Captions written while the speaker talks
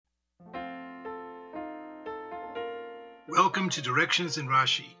Welcome to Directions in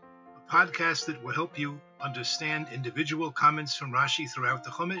Rashi, a podcast that will help you understand individual comments from Rashi throughout the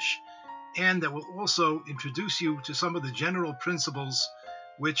Chumash, and that will also introduce you to some of the general principles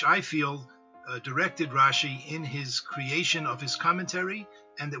which I feel directed Rashi in his creation of his commentary,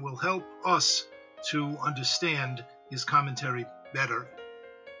 and that will help us to understand his commentary better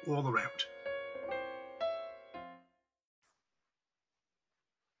all around.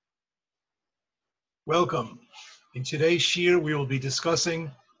 Welcome. In today's shir, we will be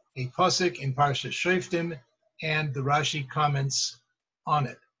discussing a pasuk in Parshas Shoftim and the Rashi comments on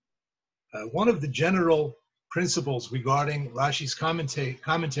it. One of the general principles regarding Rashi's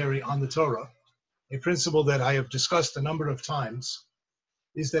commentary on the Torah, a principle that I have discussed a number of times,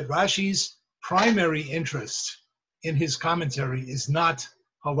 is that Rashi's primary interest in his commentary is not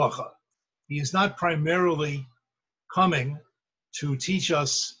halacha. He is not primarily coming to teach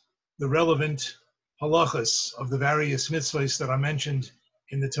us the relevant halachas of the various mitzvahs that are mentioned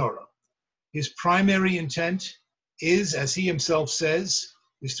in the Torah. His primary intent is, as he himself says,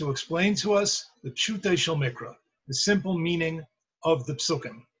 is to explain to us the pshutei shel mikra, the simple meaning of the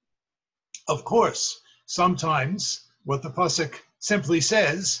psukim. Of course, sometimes what the pasuk simply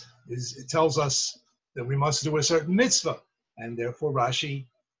says is it tells us that we must do a certain mitzvah, and therefore Rashi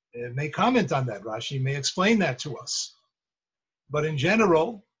may comment on that. Rashi may explain that to us. But in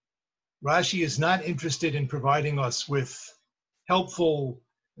general, Rashi is not interested in providing us with helpful,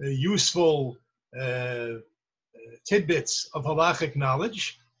 useful tidbits of halachic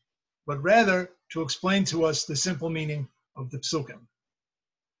knowledge, but rather to explain to us the simple meaning of the psukim.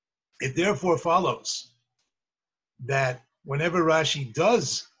 It therefore follows that whenever Rashi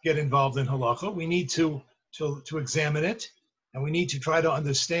does get involved in halacha, we need to examine it, and we need to try to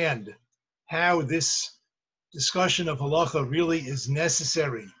understand how this discussion of halacha really is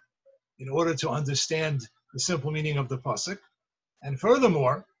necessary in order to understand the simple meaning of the pasuk. And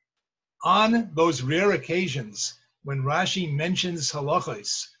furthermore, on those rare occasions when Rashi mentions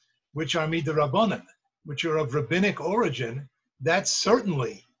halachos, which are midrabanan, which are of rabbinic origin, that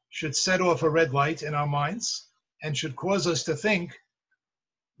certainly should set off a red light in our minds and should cause us to think,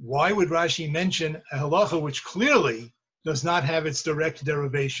 why would Rashi mention a halacha which clearly does not have its direct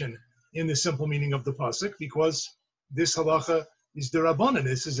derivation in the simple meaning of the pasuk? Because this halacha is derabanan.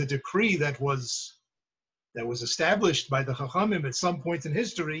 This is a decree that was established by the Chachamim at some point in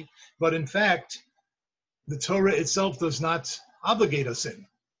history, but in fact, the Torah itself does not obligate us in.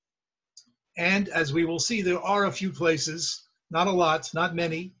 And as we will see, there are a few places, not a lot, not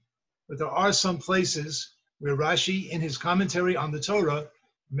many, but there are some places where Rashi, in his commentary on the Torah,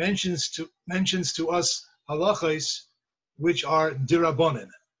 mentions to us halachos which are derabanan,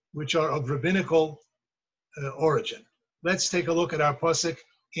 which are of rabbinical origin. Let's take a look at our pasuk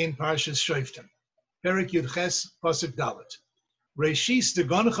in Parshas Shoftim. Perek Yud Ches, pasuk Dalet. Reishis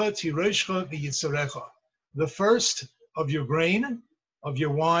degoncha tiroshcha v'yitzarecha. The first of your grain, of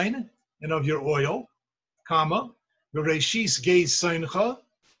your wine, and of your oil, comma, v'reishis geiz soincha,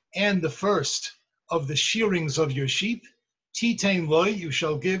 and the first of the shearings of your sheep, titein loy, you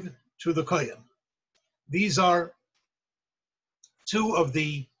shall give to the kohen. These are two of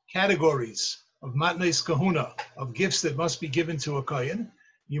the categories of matnes kahuna, of gifts that must be given to a kohen.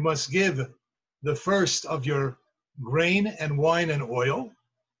 You must give the first of your grain and wine and oil.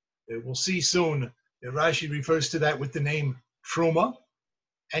 We'll see soon that Rashi refers to that with the name truma.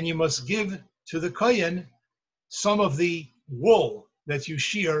 And you must give to the kohen some of the wool that you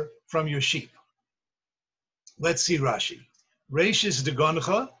shear from your sheep. Let's see Rashi. Reishis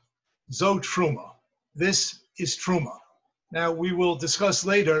degoncha zo truma. This is truma. Now we will discuss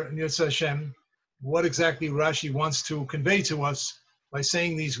later in Yirtzeh Hashem what exactly Rashi wants to convey to us by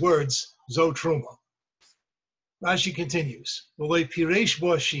saying these words, zo truma. Rashi continues, the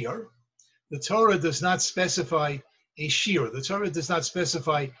Torah does not specify a shear. The Torah does not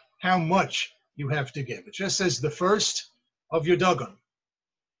specify how much you have to give. It just says the first of your dagon.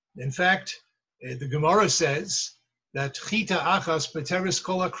 In fact, the Gemara says that chita achas peteris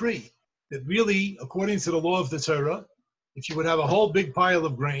kol akri, that really, according to the law of the Torah, if you would have a whole big pile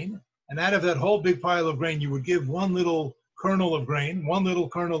of grain, and out of that whole big pile of grain, you would give one little kernel of grain, one little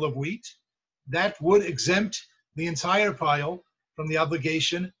kernel of wheat, that would exempt the entire pile from the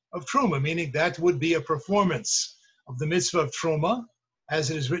obligation of truma, meaning that would be a performance of the mitzvah of truma, as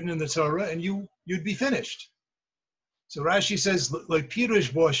it is written in the Torah, and you'd be finished. So Rashi says, like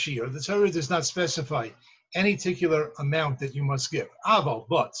pirush bo shir, the Torah does not specify any particular amount that you must give. Aval,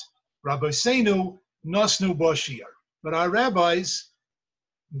 but Rabbeinu nosnu bo shir. But our rabbis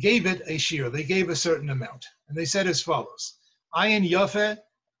gave it a shir. They gave a certain amount. And they said as follows, Ayin yafeh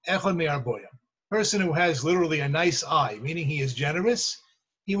echad me'arboyim. person who has literally a nice eye, meaning he is generous,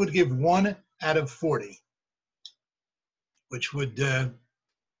 he would give 1 out of 40, which would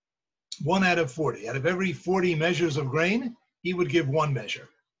 1 out of 40. Out of every 40 measures of grain, he would give 1 measure.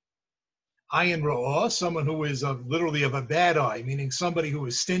 Ayin ra'ah, someone who is literally of a bad eye, meaning somebody who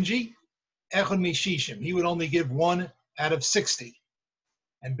is stingy, echad mishishim, he would only give 1 out of 60.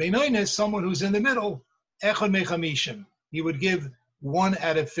 And beinonis, someone who's in the middle, echad mechamishim, he would give 1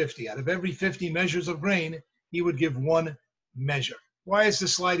 out of 50. Out of every 50 measures of grain, he would give 1 measure. Why is the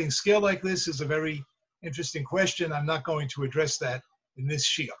sliding scale like this is a very interesting question. I'm not going to address that in this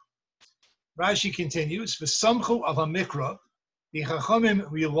shiur. Rashi continues, v'samchu al hamikra, the Chachamim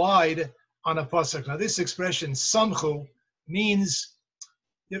relied on a pasuk. Now this expression, samchu, means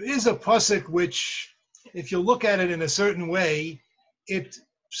there is a pasuk which, if you look at it in a certain way, it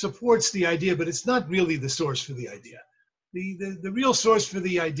supports the idea, but it's not really the source for the idea. The real source for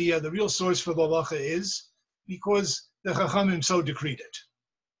the idea, the real source for the halacha is because the Chachamim so decreed it.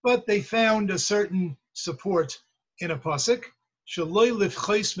 But they found a certain support in a pasuk, that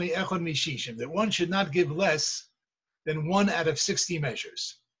one should not give less than 1 out of 60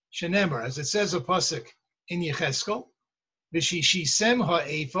 measures. Shenemar, as it says a pasuk in Yecheskel, v'shishisem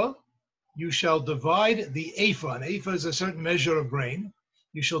ha'efa, you shall divide the ephah. An ephah is a certain measure of grain.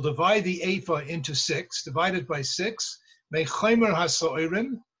 You shall divide the ephah into 6, divided by 6, mechomer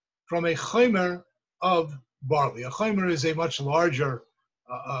hasoirim, from a chomer of barley. A chomer is a much larger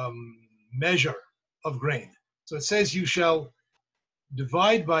measure of grain. So it says you shall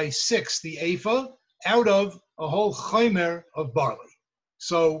divide by 6 the ephah out of a whole chomer of barley.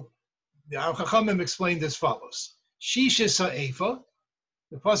 So the Chachamim explained as follows. Shishis ha'ephah,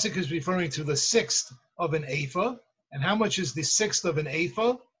 the pasuk is referring to the 6th of an ephah. And how much is the 6th of an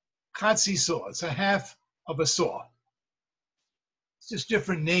ephah? Chatzi saw. It's a half of a saw. It's just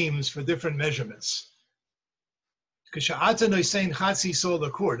different names for different measurements.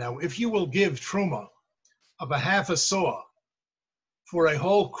 Now, if you will give truma of a half a saw for a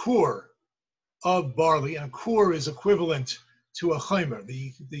whole kur of barley, and a kur is equivalent to a chomer.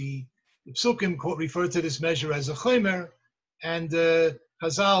 The Psukim refer to this measure as a chomer, and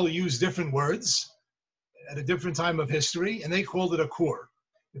Chazal use different words at a different time of history, and they called it a kur.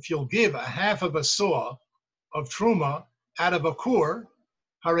 If you'll give a half of a saw of truma out of a kur,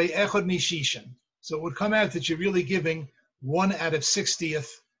 hare echad mishishin. So it would come out that you're really giving 1 out of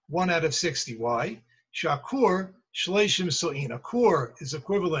 60th, 1 out of 60. Why? Shakur shleishim so'in. A kur is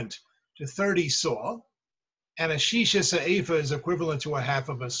equivalent to 30 saw, and a shisha sa'efa is equivalent to a half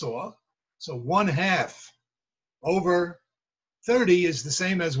of a saw. So 1/2 over 30 is the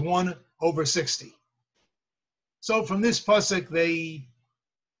same as 1 over 60. So from this pasuk, they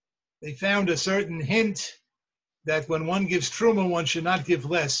found a certain hint that when one gives truma, one should not give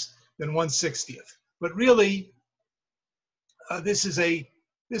less than 1/60th. But really, this is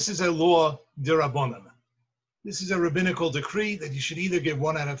a law d'Rabbanan. This is a rabbinical decree that you should either give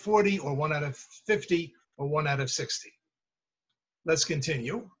 1 out of 40 or 1 out of 50 or 1 out of 60. Let's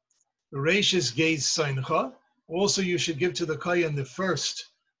continue. The Reishis Geis Seincha. Also, you should give to the Kohen the first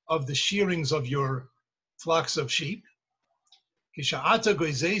of the shearings of your flocks of sheep. Kisha'ata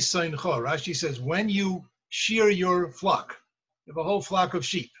Goizei Seincha. Rashi says, when you shear your flock, you have a whole flock of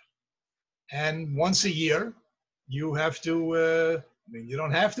sheep. And once a year, you have to, you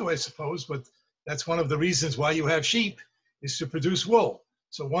don't have to, I suppose, but that's one of the reasons why you have sheep, is to produce wool.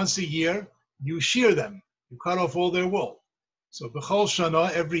 So once a year, you shear them. You cut off all their wool. So b'chol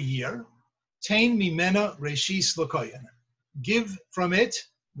shana, every year, tain mimena reshis l'koyen. Give from it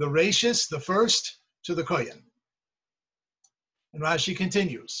the reshis, the first, to the kohen. And Rashi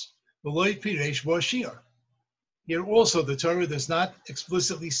continues, v'lo piresh bo shiur. Here also the Torah does not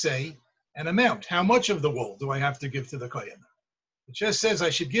explicitly say an amount. How much of the wool do I have to give to the kohen? It just says I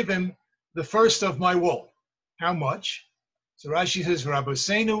should give him the first of my wool. How much? So Rashi says,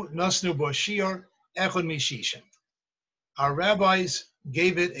 Rabbeinu nasnu bo shiur echad mishishin. Our rabbis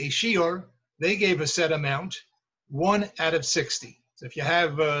gave it a shiur. They gave a set amount, 1 out of 60. So if you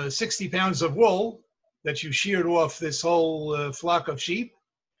have 60 pounds of wool that you sheared off this whole flock of sheep,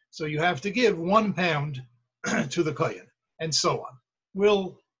 so you have to give 1 pound to the kohen, and so on.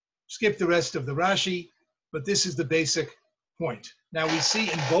 We'll skip the rest of the Rashi, but this is the basic point. Now we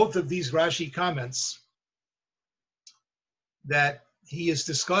see in both of these Rashi comments that he is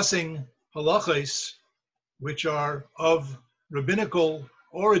discussing halachos which are of rabbinical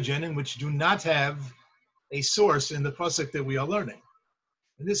origin and which do not have a source in the pasuk that we are learning.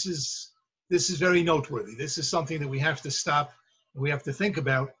 And this is very noteworthy. This is something that we have to stop and we have to think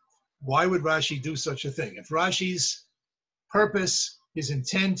about. Why would Rashi do such a thing? If Rashi's purpose, his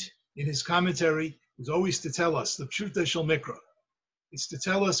intent, in his commentary is always to tell us the Pshuta Shel Mikra. It's to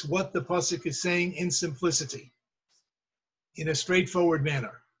tell us what the pasuk is saying in simplicity, in a straightforward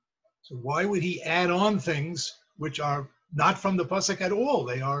manner. So why would he add on things which are not from the pasuk at all?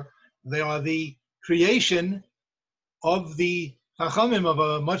 They are the creation of the Chachamim of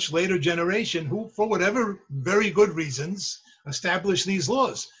a much later generation who, for whatever very good reasons, established these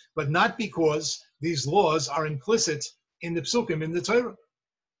laws, but not because these laws are implicit in the Psukim, in the Torah.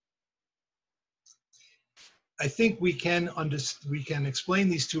 I think we can explain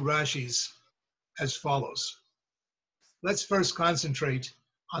these two Rashis as follows. Let's first concentrate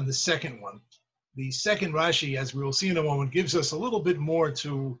on the second one. The second Rashi, as we will see in a moment, gives us a little bit more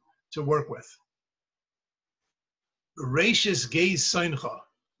to work with. Reishis Geis Seincha.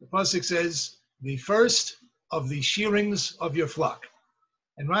 The pasuk says, the first of the shearings of your flock.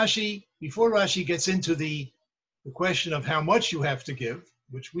 And Rashi, before Rashi gets into the question of how much you have to give,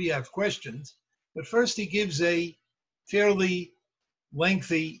 which we have questioned, but first he gives a fairly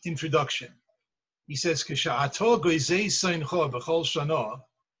lengthy introduction. He says, K'sha'ato goizei seincha b'chol shana,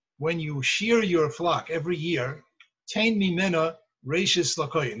 when you shear your flock every year, tain mimena reishis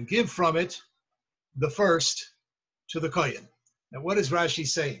lakoyin, give from it the first to the koyin. Now what is Rashi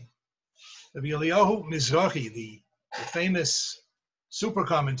saying? Rabbi Eliyahu Mizrahi, the famous super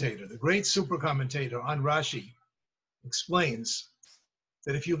commentator, the great super commentator on Rashi, explains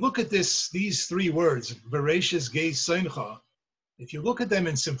that if you look at these three words, Bereshis Geis Seincha, if you look at them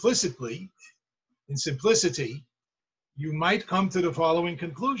in simplicity, you might come to the following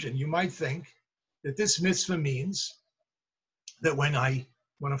conclusion. You might think that this mitzvah means that when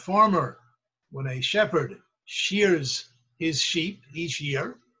a shepherd shears his sheep each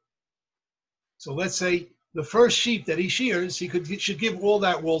year, so let's say the first sheep that he shears, he should give all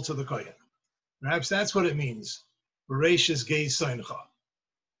that wool to the kohen. Perhaps that's what it means. Bereshis Geis Seincha,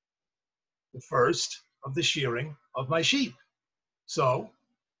 the first of the shearing of my sheep. So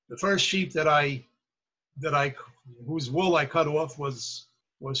the first sheep whose wool I cut off was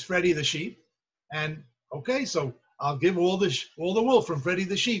Freddie the sheep, and okay, so I'll give all the wool from Freddie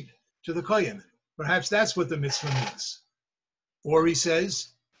the sheep to the kohen. Perhaps that's what the mitzvah means. Or he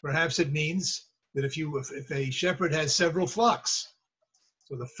says, perhaps it means that if a shepherd has several flocks,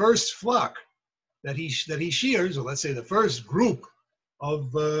 so the first flock that he shears, or let's say the first group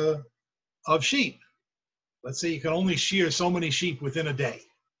of sheep, let's say you can only shear so many sheep within a day.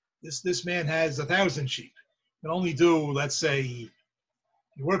 This man has 1,000 sheep. He can only do, let's say, he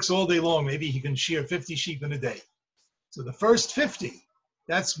works all day long. Maybe he can shear 50 sheep in a day. So the first 50,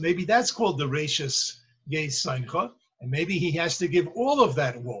 that's called the Reishis Geis Seincha, and maybe he has to give all of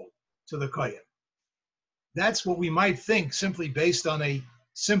that wool to the kohen. That's what we might think simply based on a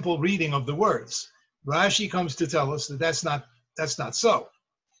simple reading of the words. Rashi comes to tell us that that's not so.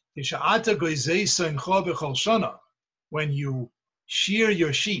 When you shear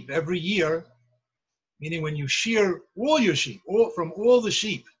your sheep every year, meaning when you shear all your sheep, from all the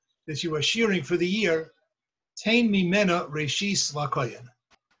sheep that you are shearing for the year, tain mimena reishis lakoyen,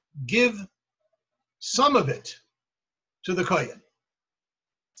 give some of it to the kohen.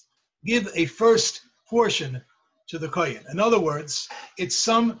 Give a first portion to the kohen. In other words, it's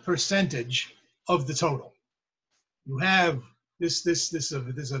some percentage of the total. You have this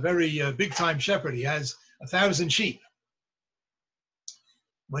is a very big time shepherd. He has 1,000 sheep.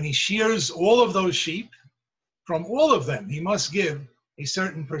 When he shears all of those sheep, from all of them, he must give a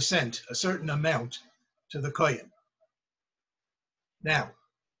certain percent, a certain amount to the kohen. Now,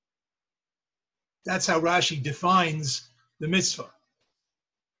 that's how Rashi defines the mitzvah.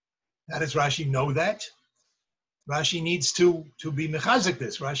 How does Rashi know that? Rashi needs to be mechazik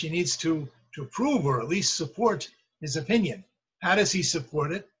this. Rashi needs to prove or at least support his opinion. How does he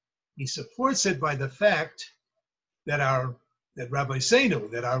support it? He supports it by the fact that our rabbis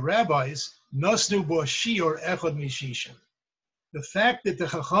nasnu bo shiur echad mishishim. The fact that the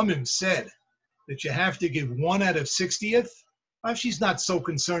Chachamim said that you have to give 1 out of 60th, Rashi's not so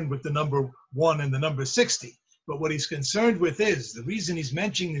concerned with the number 1 and the number 60. But what he's concerned with is, the reason he's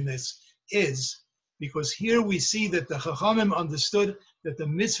mentioning this is because here we see that the Chachamim understood that the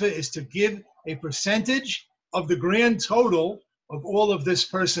mitzvah is to give a percentage of the grand total of all of this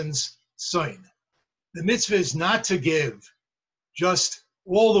person's soin. The mitzvah is not to give just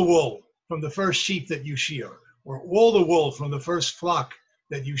all the wool from the first sheep that you shear, or all the wool from the first flock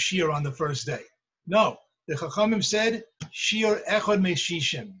that you shear on the first day. No, the Chachamim said, shiur echad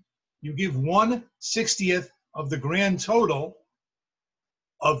meshishim. You give 1/60th of the grand total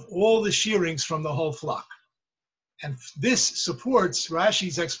of all the shearings from the whole flock. And this supports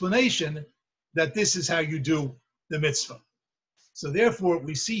Rashi's explanation that this is how you do the mitzvah. So therefore,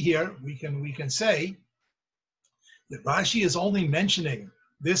 we see here, we can say that Rashi is only mentioning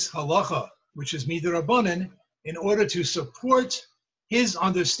this halacha, which is midrabanan, in order to support his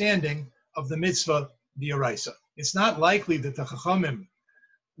understanding of the mitzvah d'oraisa. It's not likely that the Chachamim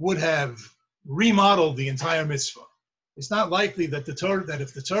would have remodeled the entire mitzvah. It's not likely that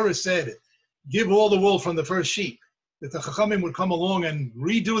if the Torah said, give all the wool from the first sheep, that the Chachamim would come along and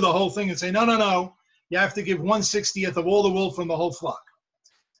redo the whole thing and say, no, you have to give 1/60th of all the wool from the whole flock.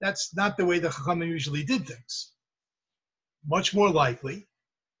 That's not the way the Chachamim usually did things. Much more likely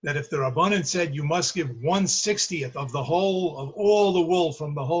that if the Rabbanan said you must give 1/60th of all the wool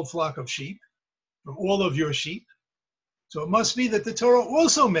from the whole flock of sheep, from all of your sheep, so it must be that the Torah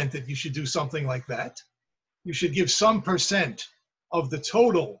also meant that you should do something like that. You should give some percent of the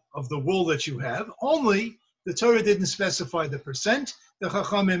total of the wool that you have, only the Torah didn't specify the percent, the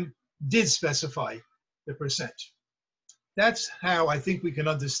Chachamim did specify the percent. That's how I think we can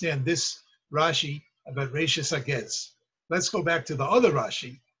understand this Rashi about Reishis Hagez. Let's go back to the other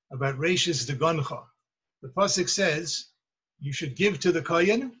Rashi about Reishis Degoncha. The pasuk says you should give to the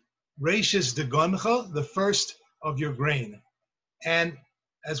Kohen Reishis Degoncha, the first of your grain. And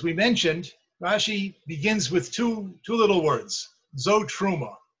as we mentioned, Rashi begins with two little words, Zo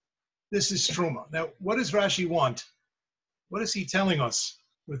Truma. This is Truma. Now, what does Rashi want? What is he telling us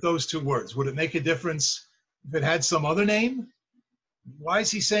with those two words? Would it make a difference if it had some other name? Why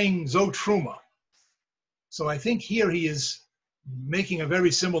is he saying Zo Truma? So I think here he is making a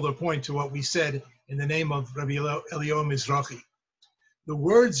very similar point to what we said in the name of Rabbi Eliyahu Mizrahi. The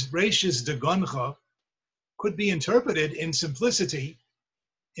words Reishis Degoncha could be interpreted in simplicity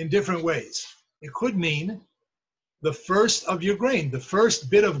in different ways. It could mean the first of your grain, the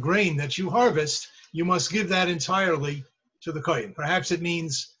first bit of grain that you harvest, you must give that entirely to the Kohen. Perhaps it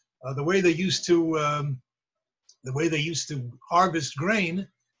means the way they used to harvest grain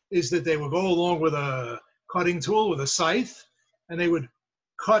is that they would go along with a cutting tool, with a scythe, and they would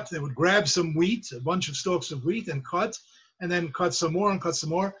grab some wheat, a bunch of stalks of wheat, and then cut some more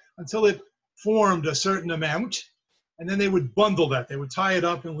until it formed a certain amount, and then they would bundle that. They would tie it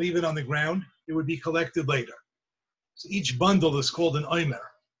up and leave it on the ground. It would be collected later. So each bundle is called an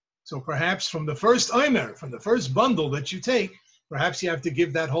omer. So perhaps from the first omer, from the first bundle that you take, perhaps you have to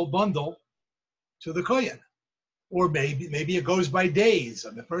give that whole bundle to the Kohen. Or maybe it goes by days,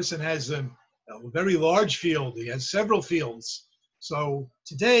 and the person has a very large field. He has several fields. So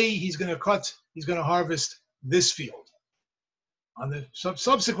today he's going to harvest this field. On the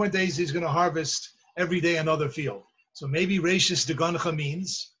subsequent days, he's going to harvest every day another field. So maybe Reishis Degoncha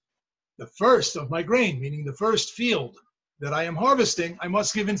means the first of my grain, meaning the first field that I am harvesting, I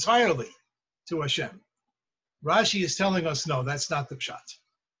must give entirely to Hashem. Rashi is telling us, no, that's not the pshat.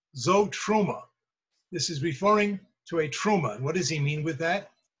 Zo Truma. This is referring to a truma. And what does he mean with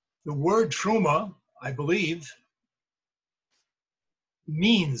that? The word truma, I believe,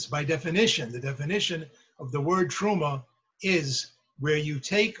 means by definition, the definition of the word truma is where you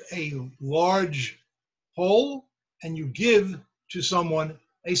take a large whole and you give to someone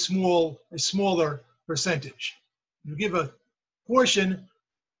a smaller percentage. You give a portion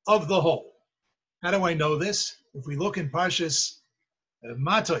of the whole. How do I know this? If we look in Parshas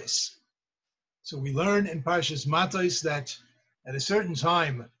Matos, so we learn in Parshas Matos that at a certain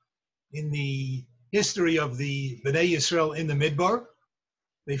time in the history of the Bnei Yisrael in the Midbar,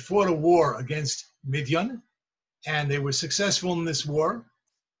 they fought a war against Midian, and they were successful in this war,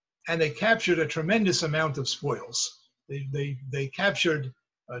 and they captured a tremendous amount of spoils. They captured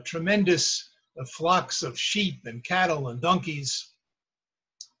tremendous flocks of sheep and cattle and donkeys,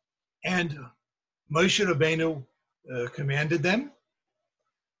 and Moshe Rabbeinu commanded them,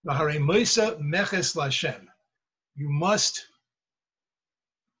 "V'harei Moisa meches l'Hashem." You must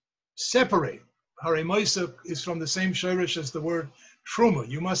separate. Harei Moisa is from the same shorish as the word truma.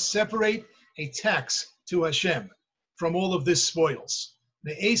 You must separate a tax to Hashem from all of this spoils.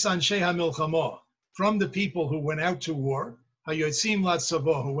 Me'es anshe hamilchama, from the people who went out to war, hayotzim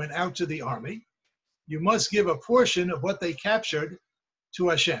latzavo, who went out to the army. You must give a portion of what they captured to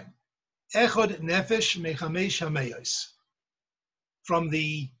Hashem. Echod nefesh mechamesh hameyos. From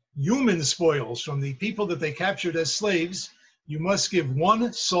the human spoils, from the people that they captured as slaves, you must give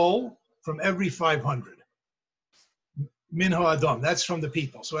one soul from every 500. Min ha'adam, that's from the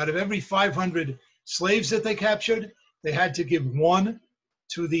people. So out of every 500 slaves that they captured, they had to give one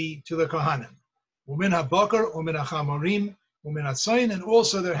to the Kohanim. Umin ha'bakar, umin ha'chamarim, umin ha'tzayin, and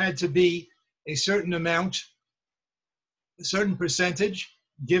also there had to be a certain amount, a certain percentage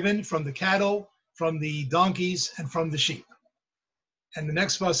given from the cattle, from the donkeys, and from the sheep. And the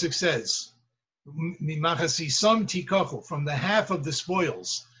next pasuk says, Mimachasisam tikachu, from the half of the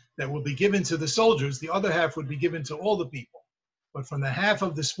spoils that will be given to the soldiers, the other half would be given to all the people. But from the half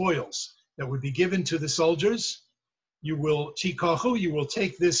of the spoils that would be given to the soldiers, you will tikachu, you will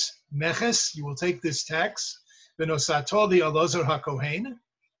take this meches, you will take this tax, v'nosato li Elazar hakohen,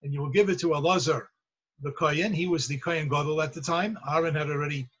 and you will give it to Elazar the kohen. He was the kohen gadol at the time. Aaron had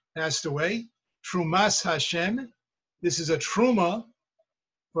already passed away. Trumas Hashem. This is a truma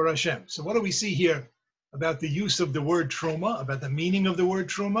for Hashem. So what do we see here about the use of the word truma, about the meaning of the word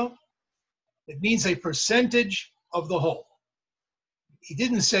truma? It means a percentage of the whole. He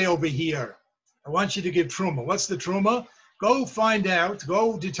didn't say over here, I want you to give truma. What's the truma? Go find out,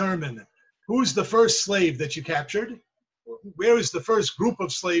 go determine who's the first slave that you captured, where is the first group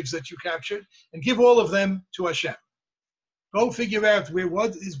of slaves that you captured, and give all of them to Hashem. Go figure out where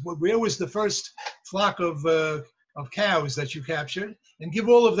was the first flock of cows that you captured, and give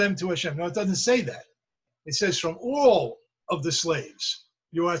all of them to Hashem. No, it doesn't say that. It says from all of the slaves,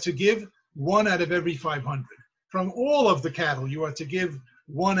 you are to give 1 out of every 500. From all of the cattle, you are to give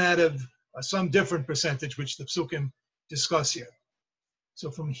 1 out of some different percentage, which the psukim discuss here.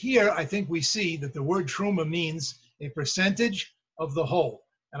 So from here, I think we see that the word truma means a percentage of the whole.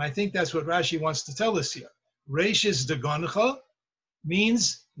 And I think that's what Rashi wants to tell us here. Reishis degancha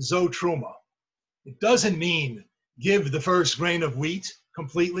means zo truma. It doesn't mean give the first grain of wheat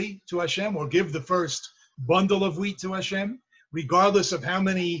completely to Hashem, or give the first bundle of wheat to Hashem, regardless of how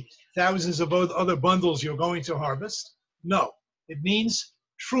many thousands of other bundles you're going to harvest. No, it means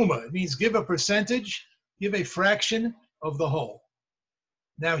truma. It means give a percentage, give a fraction of the whole.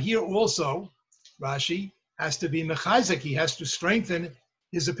 Now here also, Rashi has to be mechazek. He has to strengthen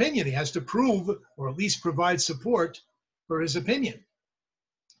his opinion. He has to prove, or at least provide support for his opinion.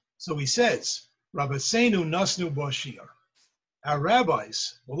 So he says, Rabbeinu nasnu bashir. Our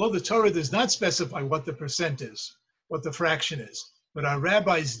rabbis, although the Torah does not specify what the percent is, what the fraction is, but our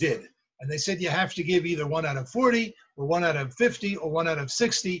rabbis did. And they said you have to give either 1 out of 40, or 1 out of 50, or 1 out of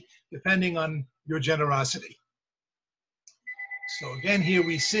 60, depending on your generosity. So again, here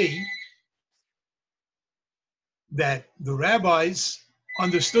we see that the rabbis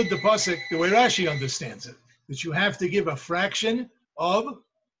understood the pasuk the way Rashi understands it, that you have to give a fraction of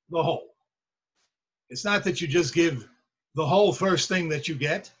the whole. It's not that you just give the whole first thing that you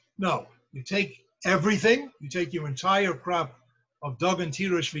get. No, you take everything, you take your entire crop of dagan,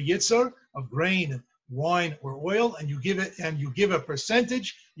 tirush, v'yitzar, of grain, wine, or oil, and you give it, and you give a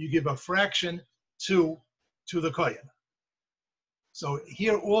percentage, you give a fraction to the kohen. So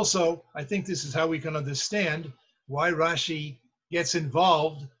here also, I think this is how we can understand why Rashi gets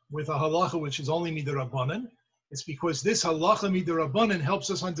involved with a halacha which is only midrabanan. It's because this halacha midrabanan helps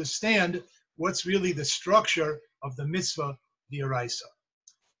us understand what's really the structure of the mitzvah d'oraisa.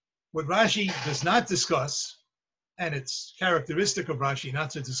 What Rashi does not discuss, and it's characteristic of Rashi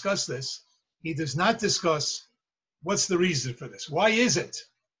not to discuss this, he does not discuss what's the reason for this. Why is it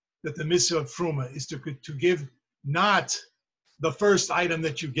that the mitzvah of truma is to give not the first item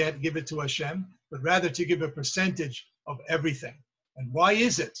that you get, give it to Hashem, but rather to give a percentage of everything? And why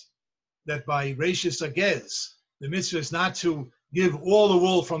is it that by Reishis Agez, the mitzvah is not to give all the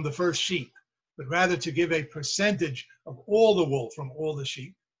wool from the first sheep, but rather to give a percentage of all the wool from all the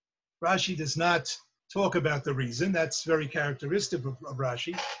sheep? Rashi does not talk about the reason. That's very characteristic of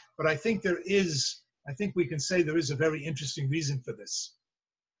Rashi. But I think we can say there is a very interesting reason for this.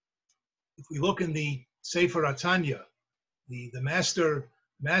 If we look in the Sefer Atanya, the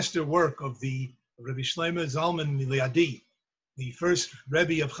master work of the Rabbi Shlomo Zalman Miliadi, the first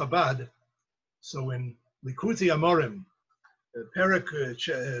Rebbe of Chabad. So in Likutei Amorim,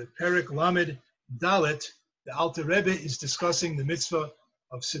 Perek Lamed Dalet, the Alter Rebbe is discussing the mitzvah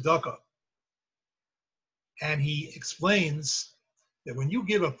of tzedakah. And he explains that when you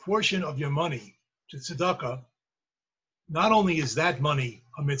give a portion of your money to tzedakah, not only is that money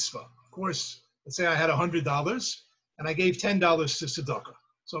a mitzvah. Of course, let's say I had $100 and I gave $10 to tzedakah.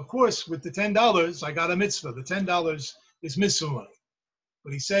 So of course, with the $10, I got a mitzvah. The $10 is mitzvah money.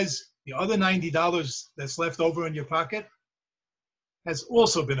 But he says the other $90 that's left over in your pocket has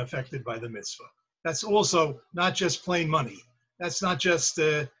also been affected by the mitzvah. That's also not just plain money. That's not just,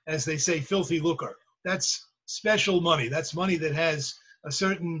 as they say, filthy lucre. That's special money. That's money that has a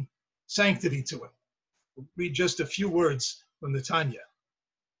certain sanctity to it. We'll read just a few words from the Tanya.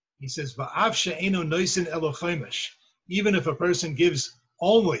 He says, "Va'av she'eino noisin elo chomesh." Even if a person gives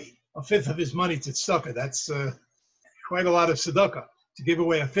only a fifth of his money to tzedakah, that's quite a lot of tzedakah, to give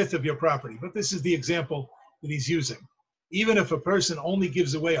away a fifth of your property. But this is the example that he's using. Even if a person only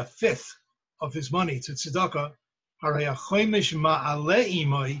gives away a fifth of his money to tzedakah, harei chomesh ma'aleh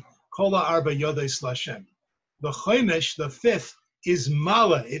imoi Kola Arba Yodes Lashem. The Chomesh, the fifth, is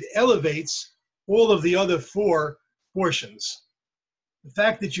Mala. It elevates all of the other four portions. The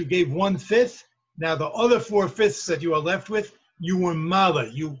fact that you gave 1/5, now the other 4/5 that you are left with, you were Mala.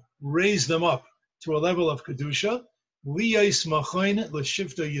 You raised them up to a level of Kedusha. Liyos Machoin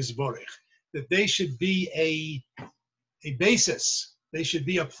L'Shivta Yizborich. That they should be a basis. They should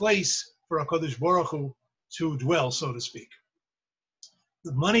be a place for HaKadosh Baruch Hu to dwell, so to speak.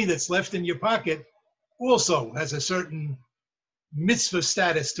 The money that's left in your pocket also has a certain mitzvah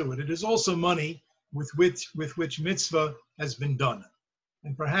status to it. It is also money with which mitzvah has been done.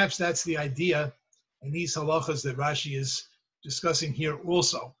 And perhaps that's the idea in these halachas that Rashi is discussing here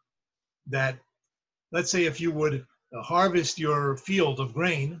also. That, let's say if you would harvest your field of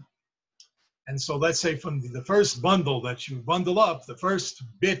grain, and so let's say from the first bundle that you bundle up, the first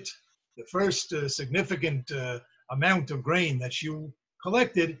bit, the first significant amount of grain that you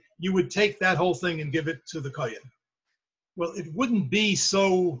collected, you would take that whole thing and give it to the kohen. Well, it wouldn't be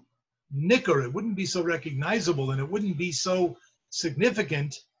so nicker, it wouldn't be so recognizable, and it wouldn't be so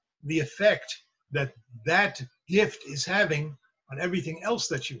significant, the effect that that gift is having on everything else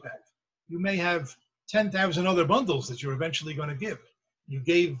that you have. You may have 10,000 other bundles that you're eventually going to give. You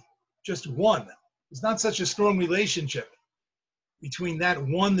gave just one. There's not such a strong relationship between that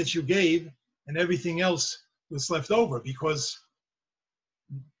one that you gave and everything else that's left over, because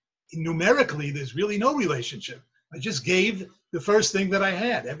numerically there's really no relationship. I just gave the first thing that I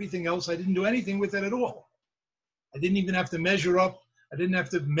had. Everything else, I didn't do anything with it at all. I didn't even have to measure up. I didn't have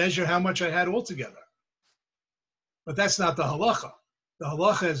to measure how much I had altogether. But that's not the halacha. The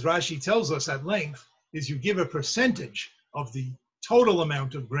halacha, as Rashi tells us at length, is you give a percentage of the total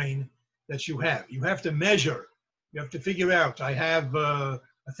amount of grain that you have. You have to measure. You have to figure out, I have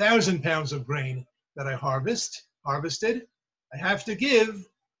 1,000 pounds of grain that I harvested. I have to give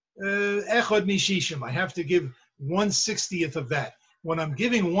echad mishishim. I have to give 1/60th of that. When I'm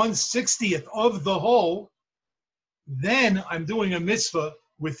giving 1/60th of the whole, then I'm doing a mitzvah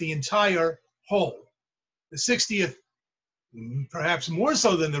with the entire whole. The 60th, perhaps more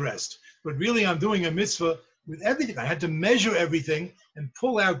so than the rest, but really I'm doing a mitzvah with everything. I had to measure everything and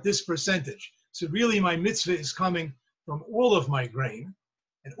pull out this percentage. So really my mitzvah is coming from all of my grain,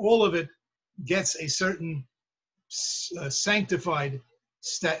 and all of it gets a certain sanctified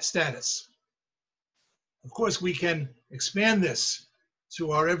status. Of course, we can expand this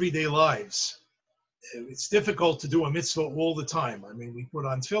to our everyday lives. It's difficult to do a mitzvah all the time. I mean, we put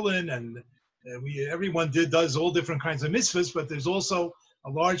on tefillin, and everyone does all different kinds of mitzvahs, but there's also a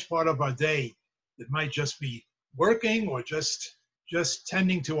large part of our day that might just be working or just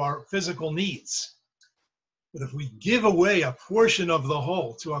tending to our physical needs. But if we give away a portion of the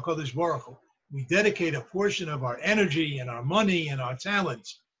whole to HaKadosh Baruch Hu, we dedicate a portion of our energy and our money and our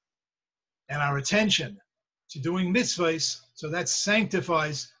talent and our attention to doing mitzvahs, so that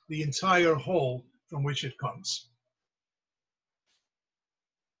sanctifies the entire whole from which it comes.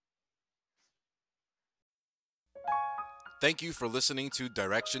 Thank you for listening to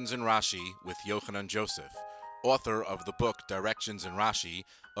Directions in Rashi with Yochanan Joseph, author of the book Directions in Rashi,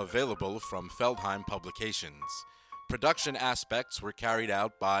 available from Feldheim Publications. Production aspects were carried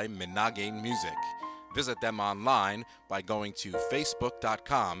out by Menagin Music. Visit them online by going to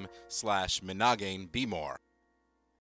facebook.com/Menagin Bmore.